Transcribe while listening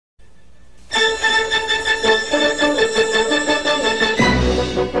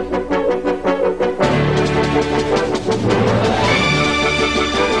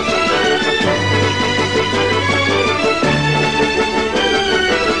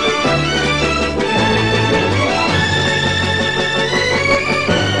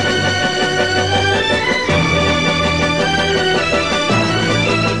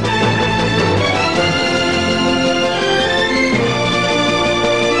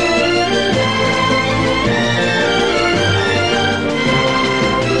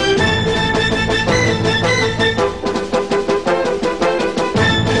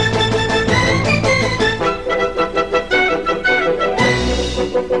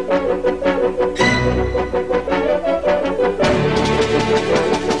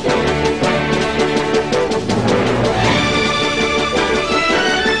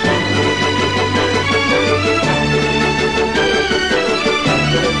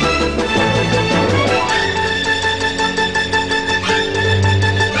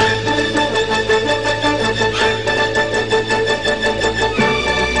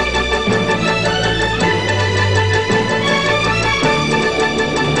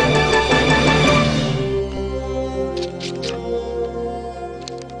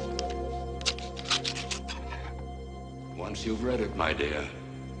Once you've read it, my dear,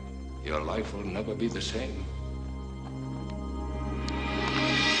 your life will never be the same.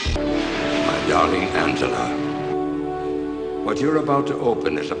 My darling Angela, what you're about to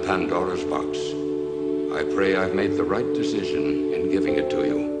open is a Pandora's box. I pray I've made the right decision in giving it to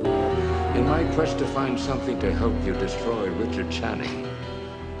you. In my quest to find something to help you destroy Richard Channing,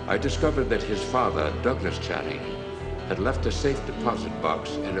 I discovered that his father, Douglas Channing, had left a safe deposit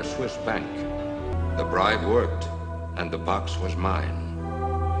box in a Swiss bank. The bribe worked, and the box was mine.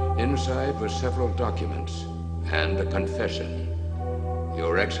 Inside were several documents and a confession.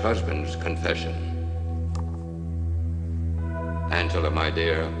 Your ex-husband's confession. Angela, my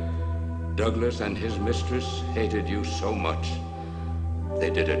dear, Douglas and his mistress hated you so much, they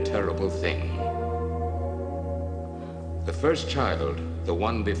did a terrible thing. The first child, the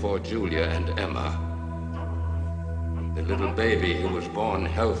one before Julia and Emma, the little baby who was born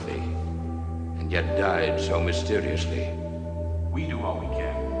healthy, and yet died so mysteriously. We do all we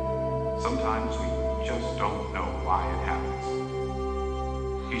can. Sometimes we just don't know why it happens.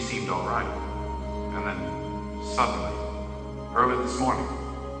 He seemed all right, and then suddenly, early this morning,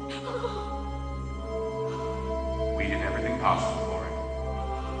 we did everything possible for him.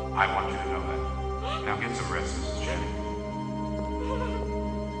 I want you to know that. Now get some rest, Mrs. Channing.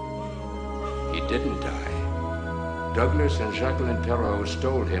 He didn't die. Douglas and Jacqueline Perrault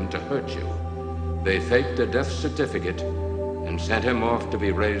stole him to hurt you. They faked a death certificate and sent him off to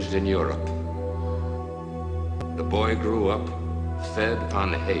be raised in Europe. The boy grew up, fed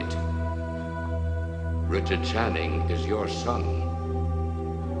on hate. Richard Channing is your son.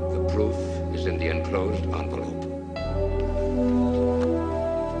 The proof is in the enclosed envelope.